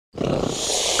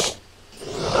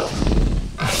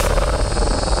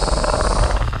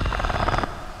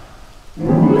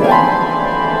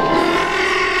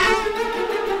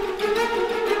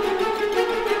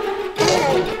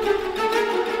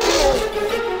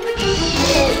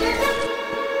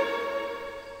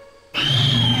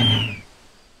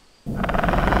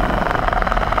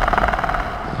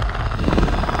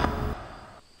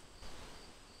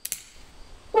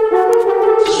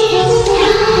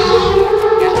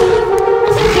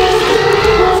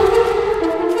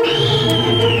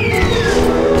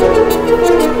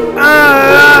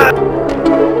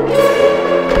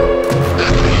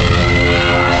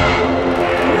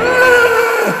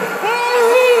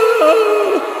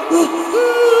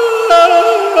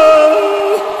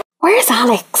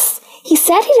Alex, he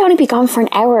said he'd only be gone for an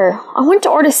hour. I want to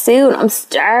order soon. I'm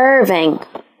starving.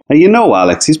 And you know,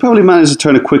 Alex, he's probably managed to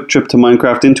turn a quick trip to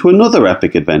Minecraft into another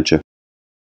epic adventure.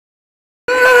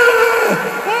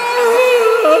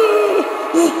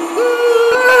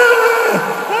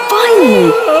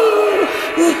 Finally!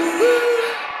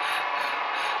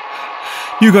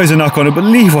 You guys are not going to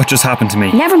believe what just happened to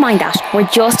me. Never mind that. We're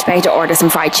just about to order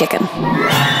some fried chicken.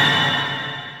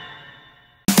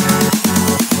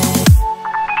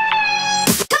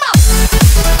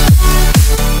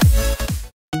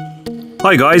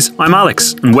 Hi guys, I'm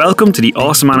Alex, and welcome to the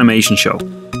Awesome Animation Show.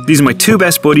 These are my two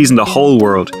best buddies in the whole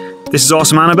world. This is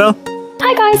Awesome Annabelle.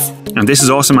 Hi guys. And this is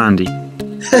Awesome Andy.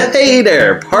 Hey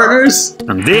there, partners!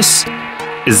 And this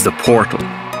is the portal.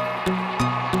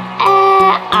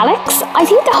 Alex, I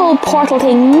think the whole portal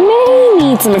thing may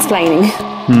need some explaining.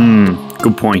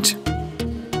 Good point.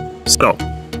 So,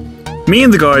 me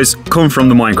and the guys come from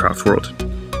the Minecraft world.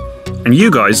 And you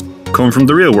guys come from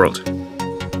the real world.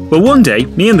 Well, one day,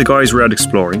 me and the guys were out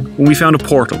exploring when we found a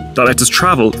portal that lets us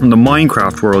travel from the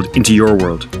Minecraft world into your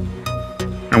world.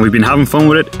 And we've been having fun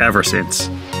with it ever since.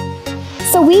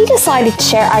 So we decided to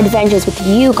share our adventures with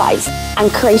you guys and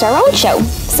create our own show.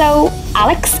 So,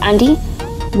 Alex, Andy,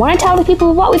 want to tell the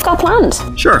people what we've got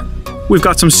planned? Sure. We've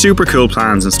got some super cool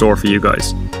plans in store for you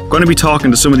guys. Going to be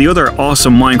talking to some of the other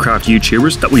awesome Minecraft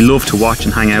YouTubers that we love to watch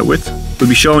and hang out with. We'll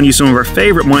be showing you some of our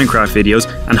favourite Minecraft videos,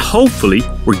 and hopefully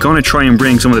we're going to try and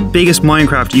bring some of the biggest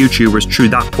Minecraft YouTubers through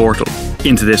that portal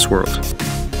into this world.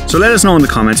 So let us know in the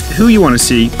comments who you want to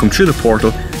see come through the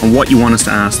portal and what you want us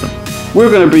to ask them.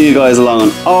 We're going to bring you guys along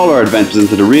on all our adventures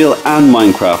into the real and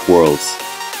Minecraft worlds.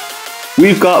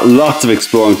 We've got lots of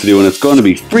exploring to do, and it's going to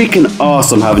be freaking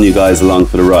awesome having you guys along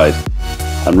for the ride.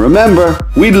 And remember,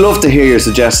 we'd love to hear your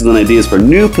suggestions and ideas for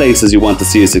new places you want to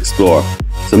see us explore.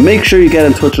 So make sure you get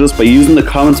in touch with us by using the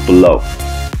comments below.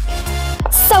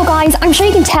 So guys, I'm sure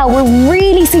you can tell we're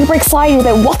really super excited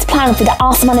about what's planned for the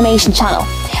Awesome Animation channel.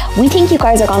 We think you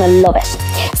guys are going to love it.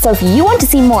 So if you want to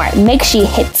see more, make sure you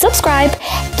hit subscribe,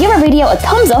 give our video a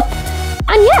thumbs up,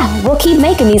 and yeah, we'll keep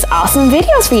making these awesome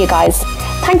videos for you guys.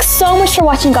 Thanks so much for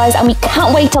watching, guys, and we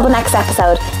can't wait till the next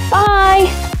episode.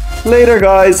 Bye! Later,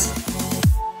 guys!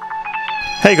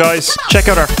 Hey guys, check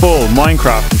out our full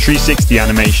Minecraft and 360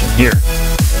 animation here.